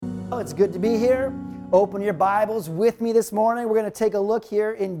Well, it's good to be here. Open your Bibles with me this morning. We're going to take a look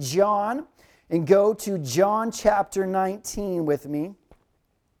here in John and go to John chapter 19 with me.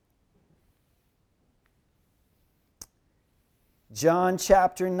 John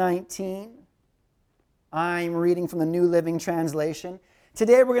chapter 19. I'm reading from the New Living Translation.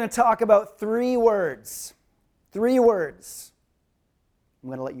 Today we're going to talk about three words. Three words. I'm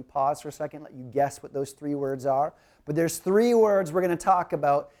going to let you pause for a second, let you guess what those three words are. But there's three words we're going to talk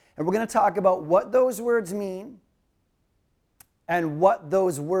about. And we're going to talk about what those words mean and what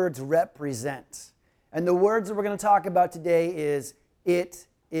those words represent. And the words that we're going to talk about today is, it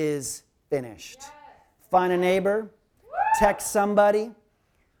is finished. Yes. Find a neighbor, text somebody,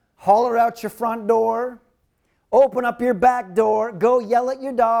 holler out your front door, open up your back door, go yell at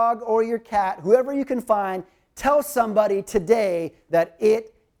your dog or your cat, whoever you can find, tell somebody today that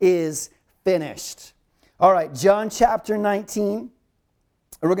it is finished. All right, John chapter 19.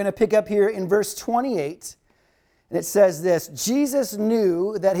 And we're going to pick up here in verse 28. And it says this: Jesus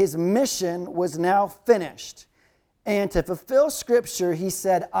knew that his mission was now finished. And to fulfill Scripture, he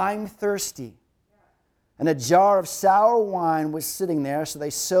said, I'm thirsty. And a jar of sour wine was sitting there, so they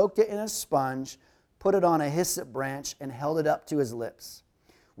soaked it in a sponge, put it on a hyssop branch, and held it up to his lips.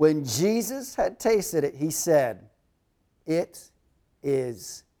 When Jesus had tasted it, he said, it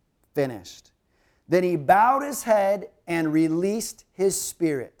is finished. Then he bowed his head and released his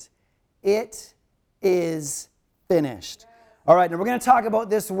spirit. It is finished. All right, now we're going to talk about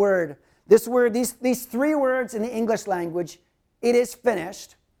this word. This word, these three words in the English language, it is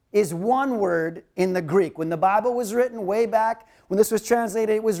finished, is one word in the Greek. When the Bible was written way back, when this was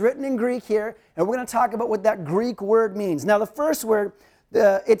translated, it was written in Greek here, and we're going to talk about what that Greek word means. Now, the first word,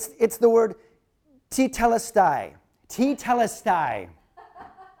 it's the word tetelestai. Tetelestai.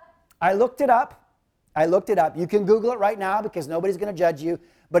 I looked it up. You can Google it right now because nobody's going to judge you,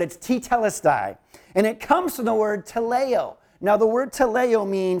 but it's tetelestai. And it comes from the word teleo. Now, the word teleo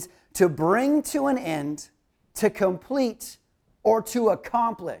means to bring to an end, to complete, or to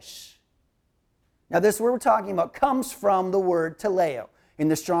accomplish. Now, this word we're talking about comes from the word teleo. In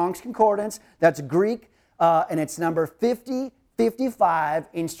the Strong's Concordance, that's Greek, and it's number 5055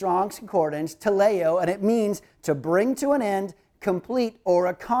 in Strong's Concordance, teleo, and it means to bring to an end, complete, or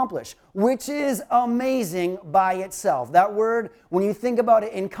accomplish, which is amazing by itself. That word, when you think about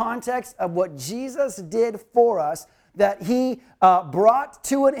it in context of what Jesus did for us, that he brought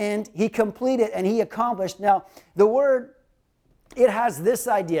to an end, he completed, and he accomplished. Now, the word, it has this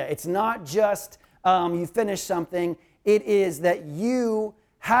idea. It's not just you finish something. It is that you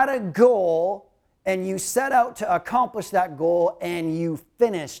had a goal and you set out to accomplish that goal and you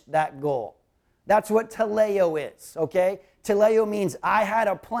finished that goal. That's what teleo is, okay? Teleo means I had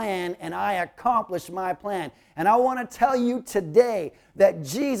a plan and I accomplished my plan. And I want to tell you today that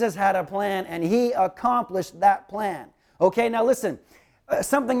Jesus had a plan and he accomplished that plan. Okay, now listen,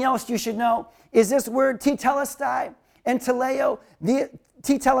 something else you should know is this word tetelestai and teleo. The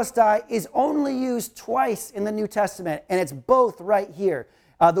tetelestai is only used twice in the New Testament, and it's both right here.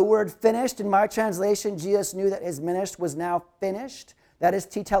 The word finished, in my translation, Jesus knew that his ministry was now finished. That is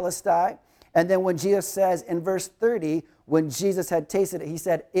tetelestai. And then when Jesus says in verse 30, when Jesus had tasted it, he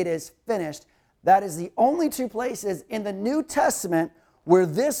said, it is finished. That is the only two places in the New Testament where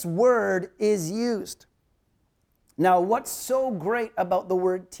this word is used. Now, what's so great about the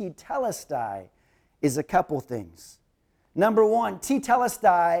word tetelestai is a couple things. Number one,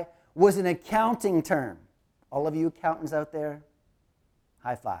 tetelestai was an accounting term. All of you accountants out there,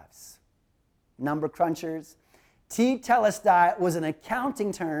 high fives. Number crunchers. Tetelestai was an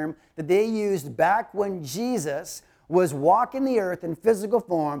accounting term that they used back when Jesus was walking the earth in physical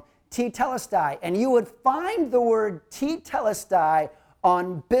form, tetelestai. And you would find the word tetelestai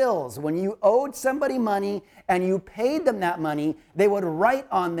on bills. When you owed somebody money and you paid them that money, they would write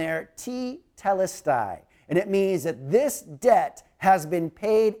on there tetelestai. And it means that this debt has been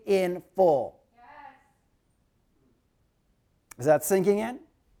paid in full. Yes. Is that sinking in?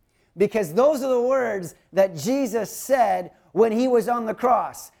 Because those are the words that Jesus said when he was on the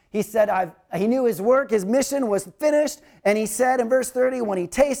cross. He said, he knew his work, his mission was finished. And he said in verse 30, when he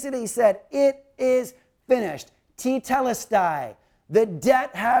tasted it, he said, it is finished. Tetelestai. The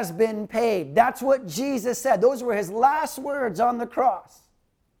debt has been paid. That's what Jesus said. Those were his last words on the cross.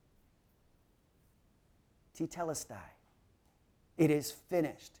 Tetelestai. It is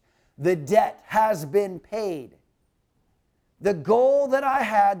finished. The debt has been paid. The goal that I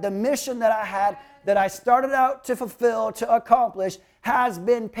had, the mission that I had, that I started out to fulfill, to accomplish, has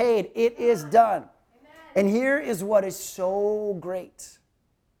been paid. It is done. Amen. And here is what is so great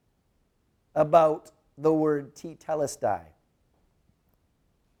about the word tetelestai.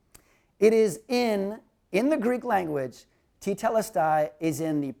 It is in the Greek language, tetelestai is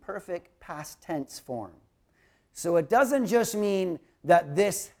in the perfect past tense form. So it doesn't just mean that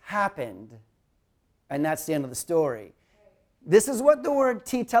this happened and that's the end of the story. This is what the word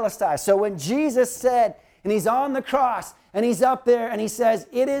tetelestai. So when Jesus said, and he's on the cross, and he's up there, and he says,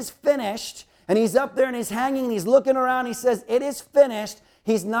 it is finished, and he's up there, and he's hanging, and he's looking around, he says, it is finished.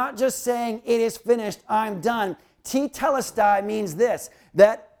 He's not just saying, it is finished, I'm done. Tetelestai means this,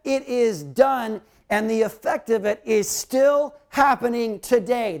 that it is done, and the effect of it is still happening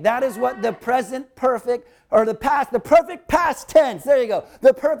today. That is what the present perfect, or the perfect past tense, there you go.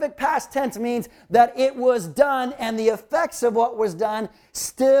 The perfect past tense means that it was done, and the effects of what was done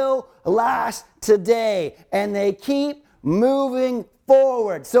still last today, and they keep moving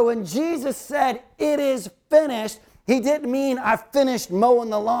forward. So when Jesus said, it is finished, he didn't mean I finished mowing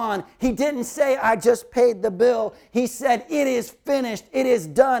the lawn. He didn't say I just paid the bill. He said it is finished, it is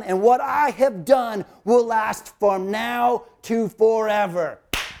done, and what I have done will last from now to forever.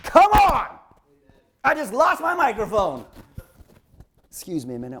 Come on! I just lost my microphone. Excuse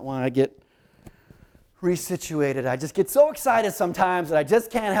me a minute while I get resituated. I just get so excited sometimes that I just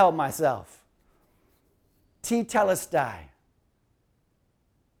can't help myself. Tetelestai.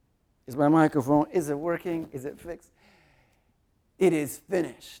 Is my microphone, is it working? Is it fixed? It is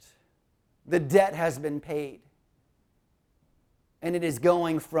finished. The debt has been paid. And it is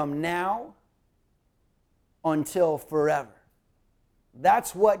going from now until forever.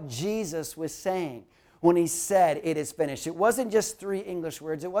 That's what Jesus was saying when he said it is finished. It wasn't just 3 English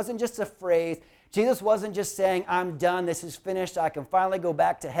words. It wasn't just a phrase. Jesus wasn't just saying, I'm done, this is finished, I can finally go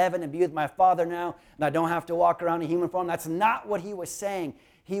back to heaven and be with my Father now, and I don't have to walk around in human form. That's not what he was saying.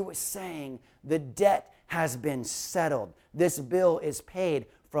 He was saying the debt has been settled. This bill is paid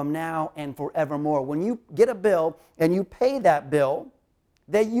from now and forevermore. When you get a bill and you pay that bill,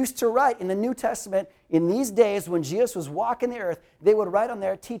 they used to write in the New Testament, in these days when Jesus was walking the earth, they would write on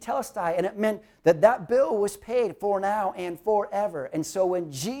there tetelestai, and it meant that that bill was paid for now and forever. And so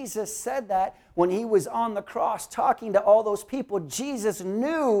when Jesus said that, when he was on the cross talking to all those people, Jesus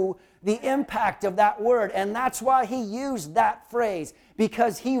knew the impact of that word, and that's why he used that phrase,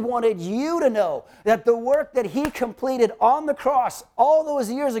 because he wanted you to know that the work that he completed on the cross all those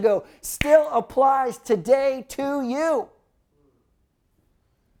years ago still applies today to you.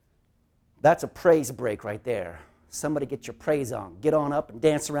 That's a praise break right there. Somebody get your praise on. Get on up and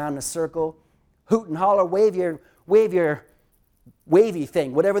dance around in a circle. Hoot and holler, wave your wavy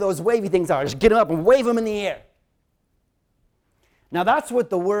thing, whatever those wavy things are. Just get them up and wave them in the air. Now that's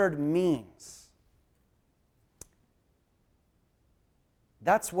what the word means.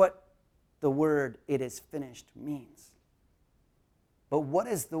 That's what the word it is finished means. But what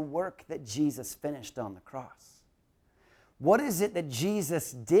is the work that Jesus finished on the cross? What is it that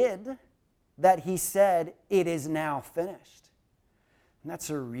Jesus did that he said, it is now finished? And that's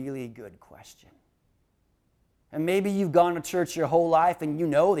a really good question. And maybe you've gone to church your whole life and you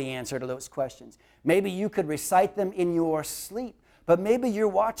know the answer to those questions. Maybe you could recite them in your sleep. But maybe you're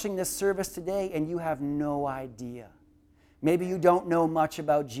watching this service today and you have no idea. Maybe you don't know much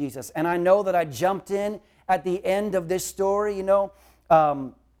about Jesus. And I know that I jumped in at the end of this story. This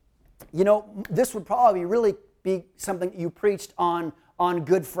would probably really be something you preached on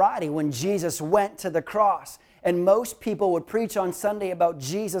Good Friday when Jesus went to the cross. And most people would preach on Sunday about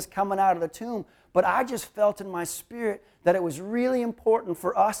Jesus coming out of the tomb. But I just felt in my spirit that it was really important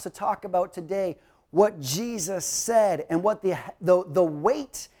for us to talk about today what Jesus said and what the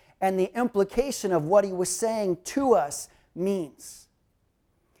weight and the implication of what he was saying to us means.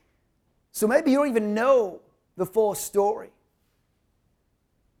 So maybe you don't even know the full story.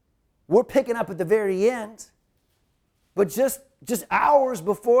 We're picking up at the very end. But just hours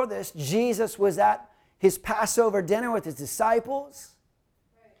before this, Jesus was at his Passover dinner with his disciples.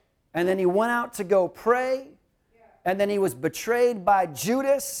 And then he went out to go pray. And then he was betrayed by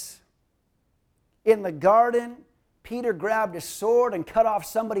Judas. In the garden, Peter grabbed a sword and cut off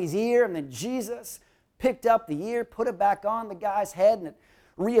somebody's ear. And then Jesus picked up the ear, put it back on the guy's head, and it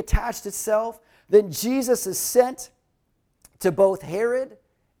reattached itself. Then Jesus is sent to both Herod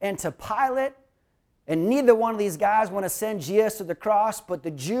and to Pilate. And neither one of these guys want to send Jesus to the cross, but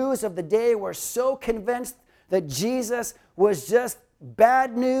the Jews of the day were so convinced that Jesus was just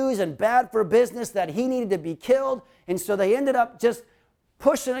bad news and bad for business that he needed to be killed. And so they ended up just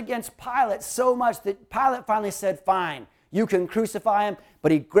pushing against Pilate so much that Pilate finally said, fine, you can crucify him.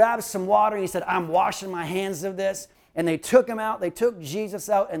 But he grabbed some water and he said, I'm washing my hands of this. And they took him out, they took Jesus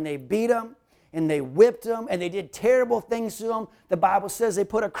out, and they beat him. And they whipped him, and they did terrible things to him. The Bible says they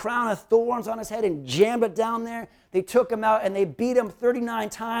put a crown of thorns on his head and jammed it down there. They took him out, and they beat him 39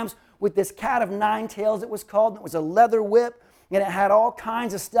 times with this cat of nine tails, it was called. And it was a leather whip, and it had all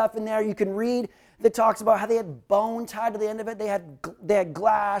kinds of stuff in there. You can read that talks about how they had bone tied to the end of it. They had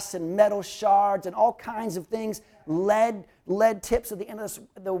glass and metal shards and all kinds of things, lead tips at the end of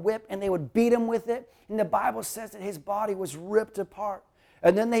the whip, and they would beat him with it. And the Bible says that his body was ripped apart.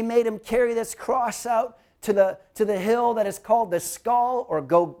 And then they made him carry this cross out to the hill that is called the Skull, or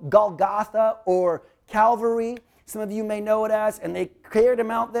Golgotha, or Calvary. Some of you may know it as. And they carried him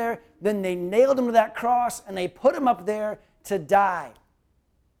out there. Then they nailed him to that cross, and they put him up there to die.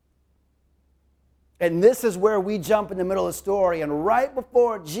 And this is where we jump in the middle of the story. And right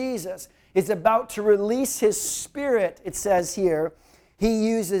before Jesus is about to release his spirit, it says here, he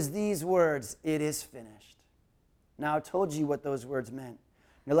uses these words, "It is finished." Now, I told you what those words meant.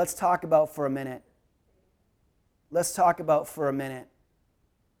 Now, let's talk about for a minute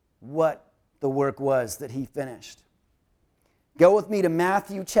what the work was that he finished. Go with me to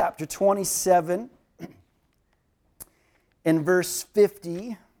Matthew chapter 27 and verse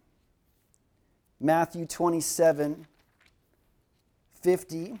 50. Matthew 27,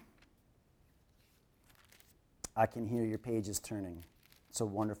 50. I can hear your pages turning. It's a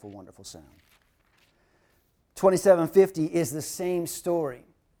wonderful, wonderful sound. 27:50 is the same story,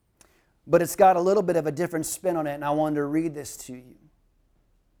 but it's got a little bit of a different spin on it, and I wanted to read this to you.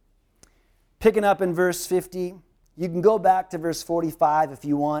 Picking up in verse 50, you can go back to verse 45 if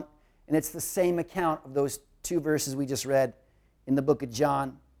you want, and it's the same account of those two verses we just read in the book of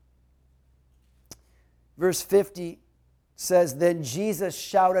John. Verse 50 says, "Then Jesus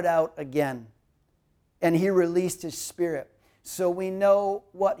shouted out again, and he released his spirit." So we know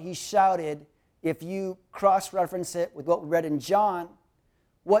what he shouted. If you cross-reference it with what we read in John,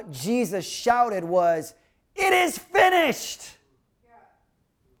 what Jesus shouted was, "It is finished!"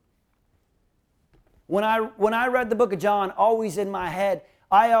 When I read the book of John, always in my head,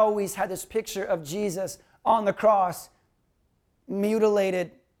 I always had this picture of Jesus on the cross,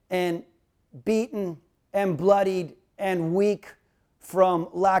 mutilated and beaten and bloodied and weak from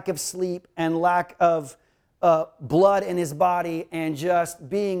lack of sleep and lack of blood in his body and just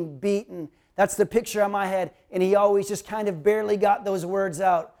being beaten. That's the picture on my head. And he always just kind of barely got those words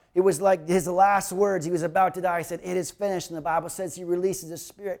out. It was like his last words. He was about to die. He said, "It is finished." And the Bible says he releases his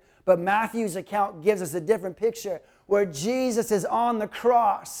spirit. But Matthew's account gives us a different picture where Jesus is on the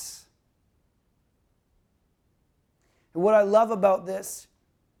cross. And what I love about this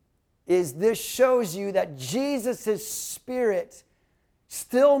is this shows you that Jesus' spirit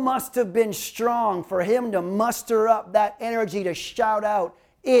still must have been strong for him to muster up that energy to shout out,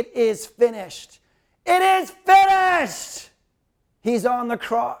 "It is finished. It is finished!" He's on the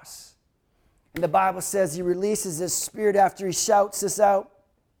cross. And the Bible says he releases his spirit after he shouts this out.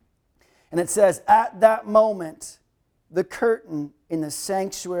 And it says, "At that moment, the curtain in the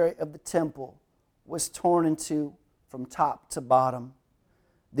sanctuary of the temple was torn in two from top to bottom.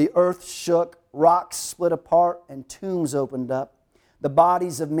 The earth shook, rocks split apart, and tombs opened up. The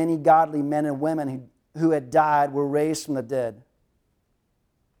bodies of many godly men and women who had died were raised from the dead."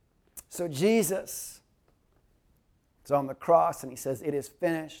 So Jesus is on the cross and he says, "It is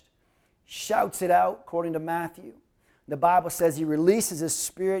finished." Shouts it out according to Matthew. The Bible says he releases his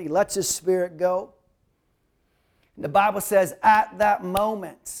spirit. He lets his spirit go. And the Bible says at that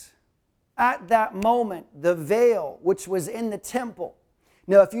moment, the veil which was in the temple.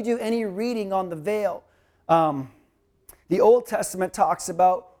 Now, if you do any reading on the veil, the Old Testament talks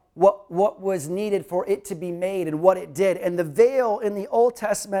about what was needed for it to be made and what it did. And the veil in the Old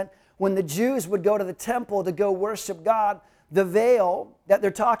Testament, when the Jews would go to the temple to go worship God, the veil that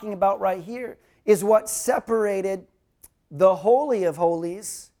they're talking about right here is what separated the Holy of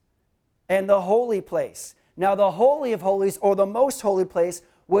Holies and the holy place. Now, the Holy of Holies, or the most holy place,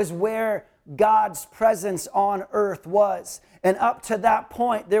 was where God's presence on earth was. And up to that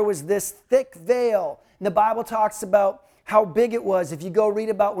point, there was this thick veil. And the Bible talks about how big it was. If you go read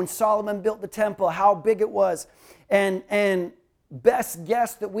about when Solomon built the temple, how big it was. And best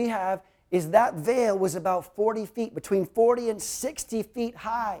guess that we have is that veil was about 40 feet, between 40 and 60 feet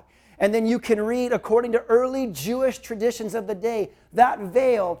high. And then you can read, according to early Jewish traditions of the day, that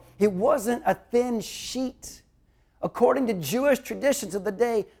veil, it wasn't a thin sheet. According to Jewish traditions of the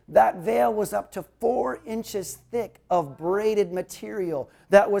day, that veil was up to 4 inches thick of braided material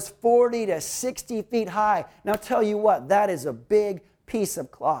that was 40 to 60 feet high. Now, tell you what, that is a big piece of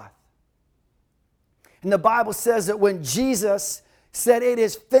cloth. And the Bible says that when Jesus said it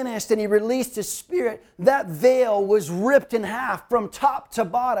is finished and he released his spirit, that veil was ripped in half from top to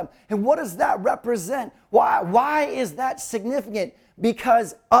bottom. And what does that represent? Why is that significant?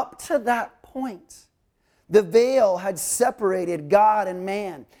 Because up to that point, The veil had separated God and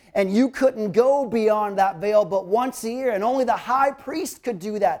man. And you couldn't go beyond that veil but once a year. And only the high priest could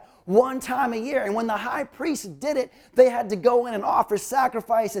do that one time a year. And when the high priest did it, they had to go in and offer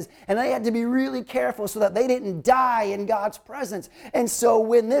sacrifices. And they had to be really careful so that they didn't die in God's presence. And so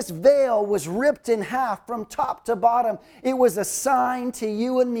when this veil was ripped in half from top to bottom, it was a sign to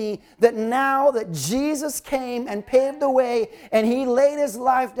you and me that now that Jesus came and paved the way and He laid His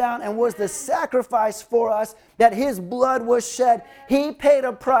life down and was the sacrifice for us, that His blood was shed. He paid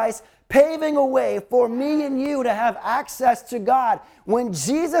a price, paving a way for me and you to have access to God. When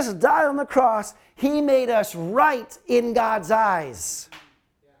Jesus died on the cross, He made us right in God's eyes.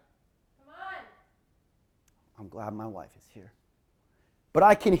 Come on. I'm glad my wife is here. But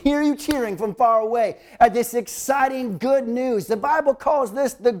I can hear you cheering from far away at this exciting good news. The Bible calls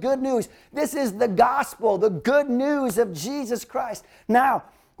this the good news. This is the gospel, the good news of Jesus Christ. Now,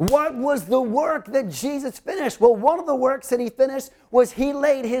 what was the work that Jesus finished? Well, one of the works that He finished was He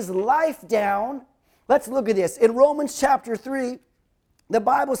laid His life down. Let's look at this. In Romans chapter 3, the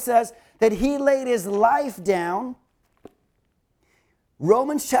Bible says that He laid His life down.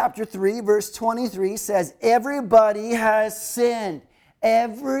 Romans chapter 3, verse 23 says, everybody has sinned.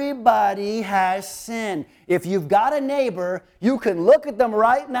 Everybody has sinned. If you've got a neighbor, you can look at them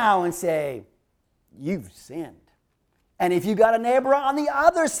right now and say, you've sinned. And if you got a neighbor on the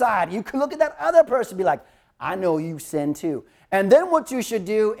other side, you can look at that other person and be like, I know you sinned too. And then what you should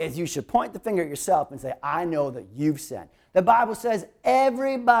do is you should point the finger at yourself and say, I know that you've sinned. The Bible says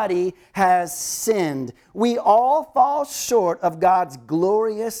everybody has sinned. We all fall short of God's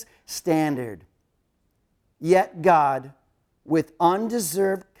glorious standard. Yet God, with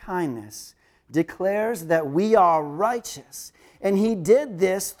undeserved kindness, declares that we are righteous. And He did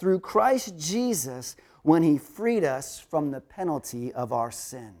this through Christ Jesus, when He freed us from the penalty of our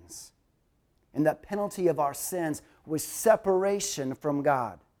sins. And that penalty of our sins was separation from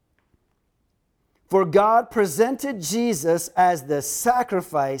God. For God presented Jesus as the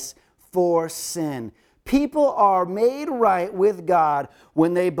sacrifice for sin. People are made right with God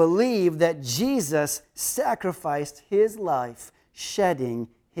when they believe that Jesus sacrificed His life, shedding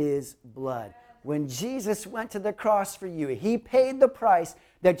His blood. When Jesus went to the cross for you, He paid the price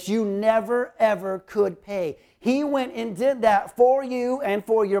that you never, ever could pay. He went and did that for you and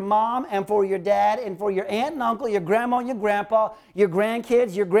for your mom and for your dad and for your aunt and uncle, your grandma and your grandpa, your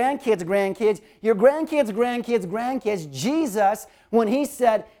grandkids, your grandkids' grandkids, your grandkids' grandkids' grandkids. Jesus, when He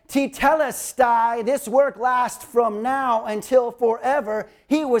said, Tetelestai, this work lasts from now until forever,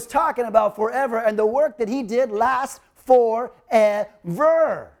 He was talking about forever, and the work that He did lasts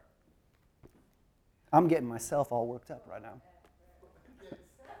forever. I'm getting myself all worked up right now.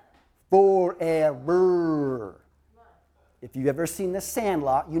 Forever. If you've ever seen The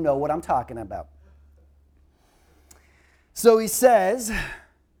Sandlot, you know what I'm talking about. So He says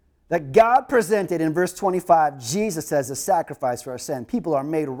that God presented, in verse 25, Jesus as a sacrifice for our sin. People are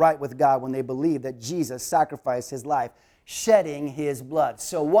made right with God when they believe that Jesus sacrificed His life, shedding His blood.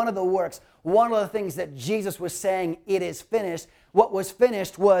 So one of the works, one of the things that Jesus was saying, it is finished. What was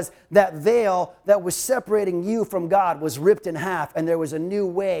finished was that veil that was separating you from God was ripped in half, and there was a new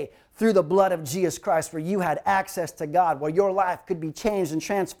way through the blood of Jesus Christ where you had access to God, where your life could be changed and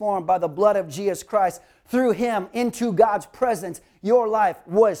transformed by the blood of Jesus Christ. Through Him into God's presence, your life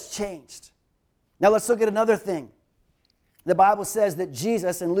was changed. Now let's look at another thing. The Bible says that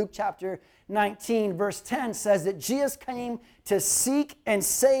Jesus, in Luke chapter 19, verse 10, says that Jesus came to seek and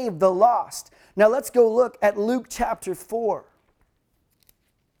save the lost. Now let's go look at Luke chapter 4.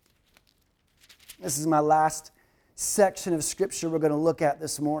 This is my last section of Scripture we're going to look at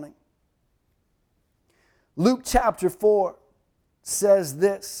this morning. Luke chapter 4 says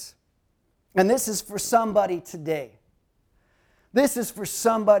this, and this is for somebody today. This is for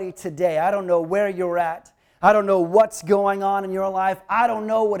somebody today. I don't know where you're at. I don't know what's going on in your life. I don't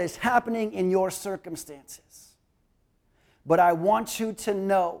know what is happening in your circumstances. But I want you to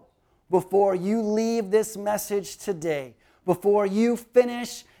know, before you leave this message today, before you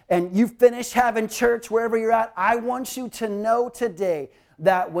finish having church wherever you're at, I want you to know today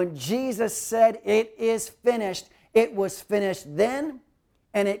that when Jesus said it is finished, it was finished then,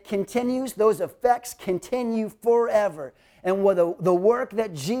 and it continues. Those effects continue forever. And what the work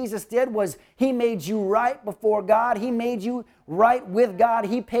that Jesus did was He made you right before God. He made you right with God.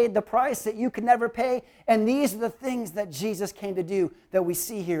 He paid the price that you could never pay. And these are the things that Jesus came to do that we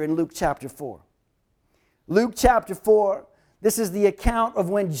see here in Luke chapter 4. Luke chapter 4, this is the account of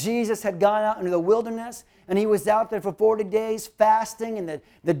when Jesus had gone out into the wilderness, and He was out there for 40 days fasting, and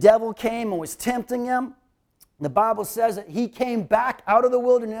the devil came and was tempting Him. The Bible says that He came back out of the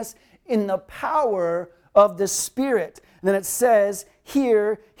wilderness in the power of the Spirit. And then it says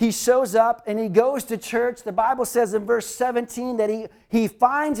here, he shows up and he goes to church. The Bible says in verse 17 that he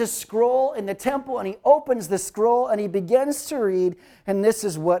finds a scroll in the temple and he opens the scroll and he begins to read, and this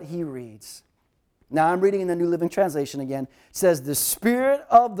is what he reads. Now I'm reading in the New Living Translation again. It says, "The Spirit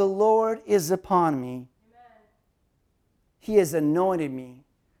of the Lord is upon me. Amen. He has anointed me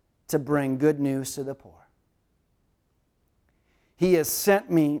to bring good news to the poor. He has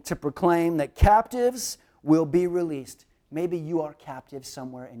sent me to proclaim that captives will be released." Maybe you are captive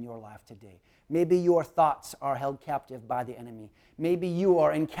somewhere in your life today. Maybe your thoughts are held captive by the enemy. Maybe you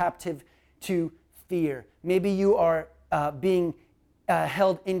are in captive to fear. Maybe you are being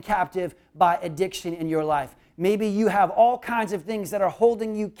held in captive by addiction in your life. Maybe you have all kinds of things that are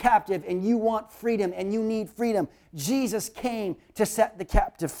holding you captive and you want freedom and you need freedom. Jesus came to set the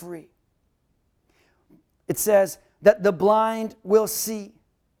captive free. It says that the blind will see,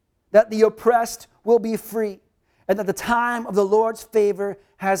 that the oppressed will be free, and that the time of the Lord's favor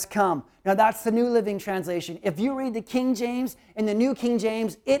has come. Now that's the New Living Translation. If you read the King James and the New King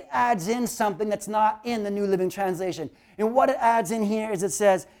James, it adds in something that's not in the New Living Translation. And what it adds in here is it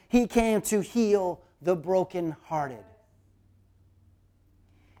says, He came to heal the brokenhearted.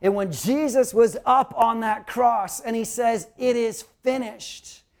 And when Jesus was up on that cross and He says, "It is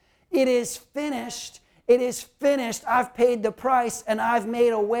finished. It is finished. It is finished. I've paid the price and I've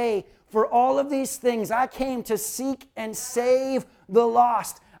made a way for all of these things. I came to seek and save the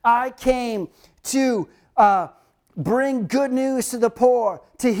lost. I came to bring good news to the poor,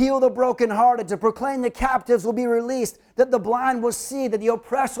 to heal the brokenhearted, to proclaim the captives will be released, that the blind will see, that the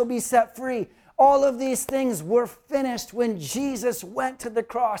oppressed will be set free." All of these things were finished when Jesus went to the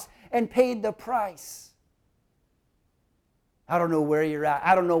cross and paid the price. I don't know where you're at.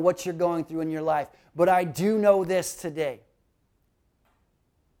 I don't know what you're going through in your life, but I do know this today.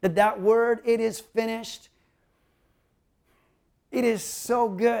 That word, "it is finished," it is so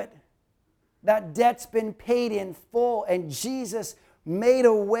good. That debt's been paid in full, and Jesus made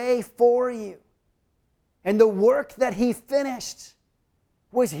a way for you. And the work that He finished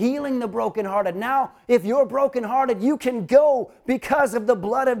was healing the brokenhearted. Now, if you're brokenhearted, you can go because of the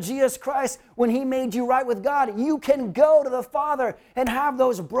blood of Jesus Christ. When He made you right with God, you can go to the Father and have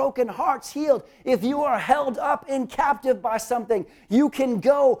those broken hearts healed. If you are held up in captive by something, you can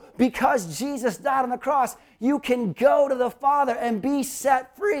go because Jesus died on the cross. You can go to the Father and be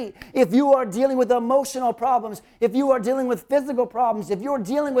set free. If you are dealing with emotional problems, if you are dealing with physical problems, if you're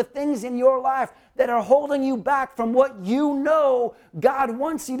dealing with things in your life that are holding you back from what you know God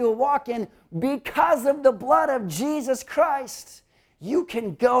wants you to walk in because of the blood of Jesus Christ, you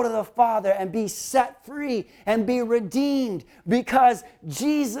can go to the Father and be set free and be redeemed because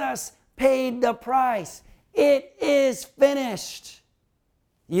Jesus paid the price. It is finished.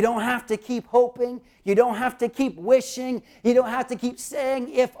 You don't have to keep hoping. You don't have to keep wishing. You don't have to keep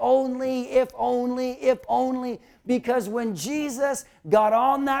saying, "if only, if only, if only." Because when Jesus got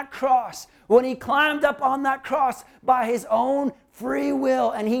on that cross, when He climbed up on that cross by His own free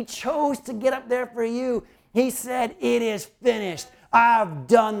will, and He chose to get up there for you, He said, "It is finished. I've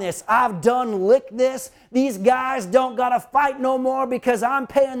done this. I've done licked this. These guys don't got to fight no more because I'm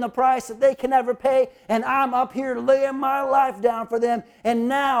paying the price that they can never pay, and I'm up here laying my life down for them. And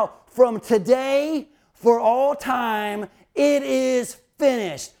now, from today, for all time, it is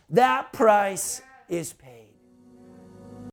finished." That price is paid.